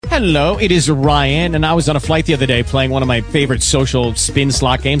Hello, it is Ryan, and I was on a flight the other day playing one of my favorite social spin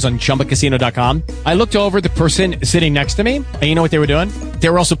slot games on ChumbaCasino.com. I looked over at the person sitting next to me, and you know what they were doing? They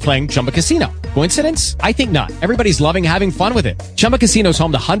were also playing Chumba Casino. Coincidence? I think not. Everybody's loving having fun with it. Chumba Casino is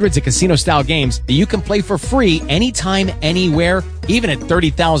home to hundreds of casino-style games that you can play for free anytime, anywhere, even at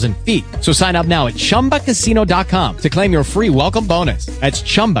 30,000 feet. So sign up now at ChumbaCasino.com to claim your free welcome bonus. That's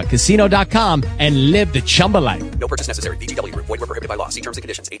ChumbaCasino.com and live the Chumba life. No purchase necessary. VGW. Void where prohibited by law. See terms and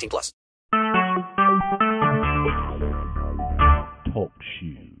conditions. 18+. Talk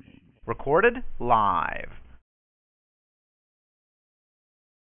shoes. Recorded live.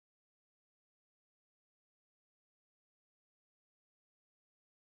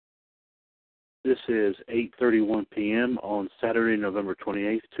 This is 8:31 p.m. on Saturday, November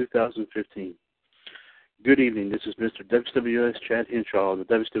 28th, 2015. Good evening. This is Mr. WCWUS Chad Hinshaw of the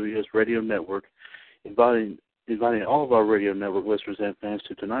WCWUS Radio Network, inviting all of our radio network listeners and fans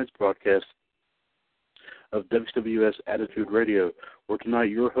to tonight's broadcast of WCWUS Attitude Radio, where tonight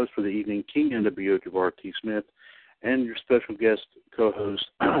your host for the evening, King NWO Jabbar T. Smith, and your special guest co-host,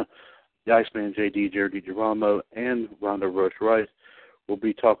 the Iceman JD, Jared DiGirolamo, and Rhonda Rush Wright, we'll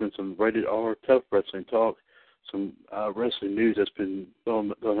be talking some rated R tough wrestling talk, some wrestling news that's been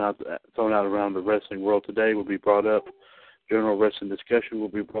thrown out around the wrestling world today will be brought up. General wrestling discussion will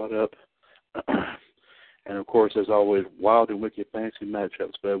be brought up. And, of course, as always, wild and wicked fantasy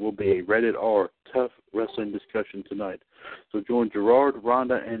matchups. But it will be a rated R tough wrestling discussion tonight. So join Gerard,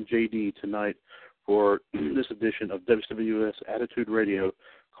 Rhonda, and JD tonight for this edition of WCWUS Attitude Radio.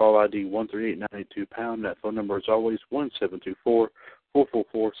 Call ID 13892#. That phone number is always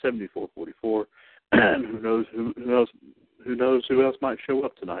 1724-444-7444. And who knows who else might show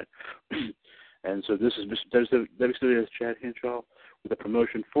up tonight. And so this is Mr. WCWUS Chad Hinshaw with a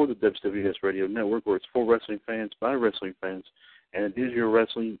promotion for the WCWUS Radio Network, where it's for wrestling fans by wrestling fans, and it is your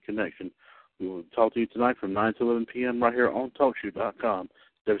wrestling connection. We will talk to you tonight from 9 to 11 p.m. right here on TalkShoe.com,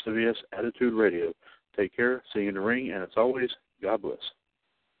 WCWUS Attitude Radio. Take care, see you in the ring, and as always, God bless.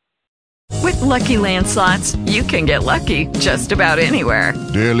 With Lucky Land Slots, you can get lucky just about anywhere.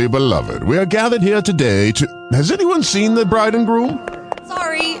 Dearly beloved, we are gathered here today to... Has anyone seen the bride and groom?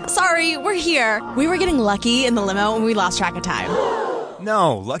 Sorry, we're here. We were getting lucky in the limo and we lost track of time.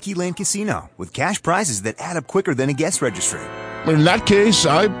 No, Lucky Land Casino, with cash prizes that add up quicker than a guest registry. In that case,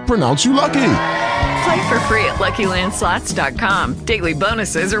 I pronounce you lucky. Play for free at LuckyLandSlots.com. Daily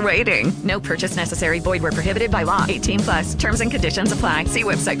bonuses are waiting. No purchase necessary. Void where prohibited by law. 18+. Terms and conditions apply. See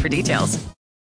website for details.